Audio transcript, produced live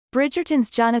Bridgerton's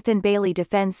Jonathan Bailey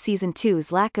defends Season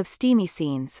 2's lack of steamy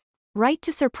scenes, right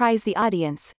to surprise the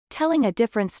audience, telling a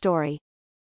different story.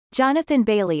 Jonathan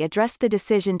Bailey addressed the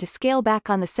decision to scale back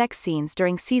on the sex scenes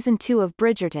during Season 2 of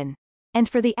Bridgerton, and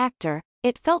for the actor,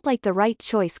 it felt like the right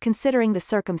choice considering the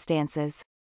circumstances.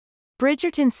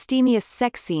 Bridgerton's steamiest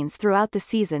sex scenes throughout the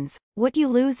seasons, what you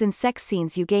lose in sex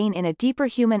scenes you gain in a deeper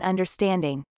human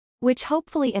understanding, which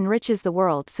hopefully enriches the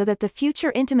world so that the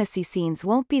future intimacy scenes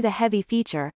won't be the heavy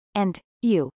feature, and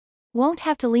you won't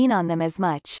have to lean on them as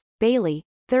much, Bailey,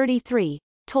 33,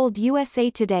 told USA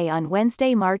Today on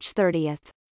Wednesday, March 30th.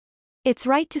 It's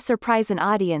right to surprise an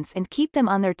audience and keep them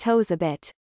on their toes a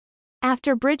bit.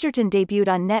 After Bridgerton debuted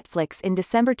on Netflix in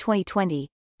December 2020,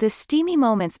 the steamy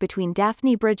moments between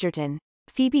Daphne Bridgerton,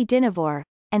 Phoebe Dynevor,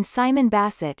 and Simon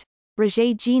Bassett,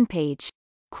 Regé-Jean Page,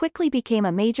 quickly became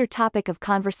a major topic of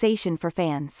conversation for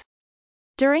fans.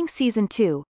 During Season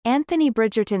 2, Anthony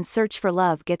Bridgerton's search for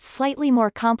love gets slightly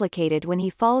more complicated when he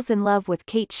falls in love with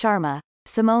Kate Sharma,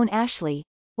 Simone Ashley,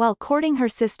 while courting her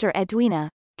sister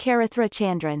Edwina, Karithra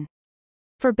Chandran.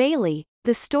 For Bailey,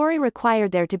 the story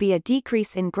required there to be a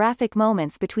decrease in graphic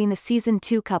moments between the Season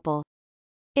 2 couple.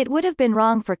 It would have been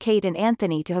wrong for Kate and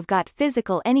Anthony to have got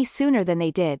physical any sooner than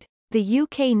they did, the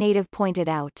UK native pointed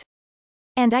out.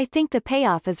 And I think the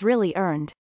payoff is really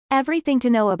earned. Everything to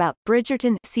know about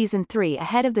Bridgerton Season 3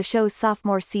 ahead of the show's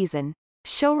sophomore season.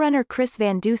 Showrunner Chris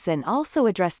Van Dusen also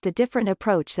addressed the different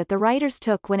approach that the writers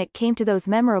took when it came to those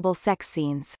memorable sex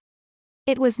scenes.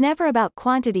 It was never about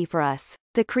quantity for us,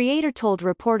 the creator told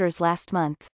reporters last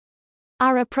month.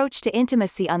 Our approach to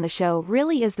intimacy on the show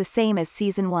really is the same as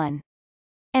Season 1.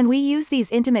 And we use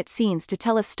these intimate scenes to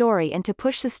tell a story and to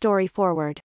push the story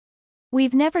forward.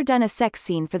 We've never done a sex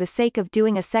scene for the sake of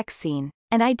doing a sex scene,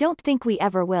 and I don't think we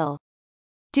ever will.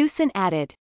 Dusen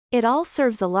added. It all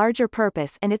serves a larger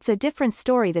purpose and it's a different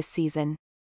story this season.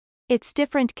 It's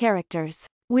different characters.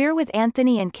 We're with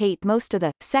Anthony and Kate most of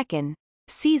the second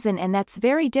season and that's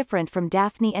very different from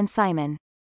Daphne and Simon.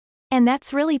 And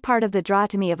that's really part of the draw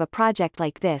to me of a project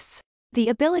like this. The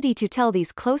ability to tell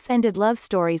these close-ended love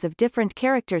stories of different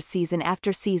characters season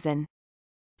after season.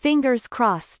 Fingers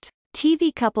crossed.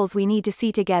 TV couples we need to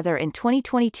see together in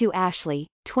 2022. Ashley,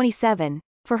 27,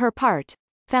 for her part,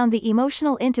 found the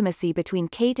emotional intimacy between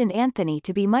Kate and Anthony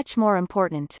to be much more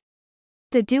important.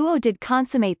 The duo did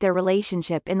consummate their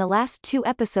relationship in the last 2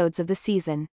 episodes of the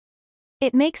season.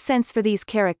 It makes sense for these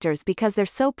characters because they're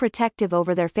so protective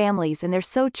over their families and they're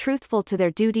so truthful to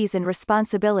their duties and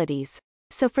responsibilities,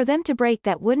 so for them to break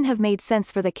that wouldn't have made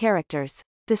sense for the characters,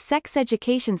 the sex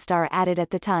education star added at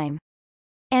the time.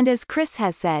 And as Chris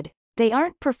has said, they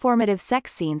aren't performative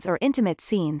sex scenes or intimate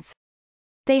scenes.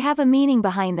 They have a meaning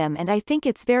behind them and I think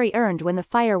it's very earned when the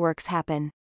fireworks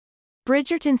happen.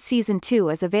 Bridgerton Season 2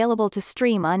 is available to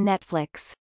stream on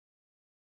Netflix.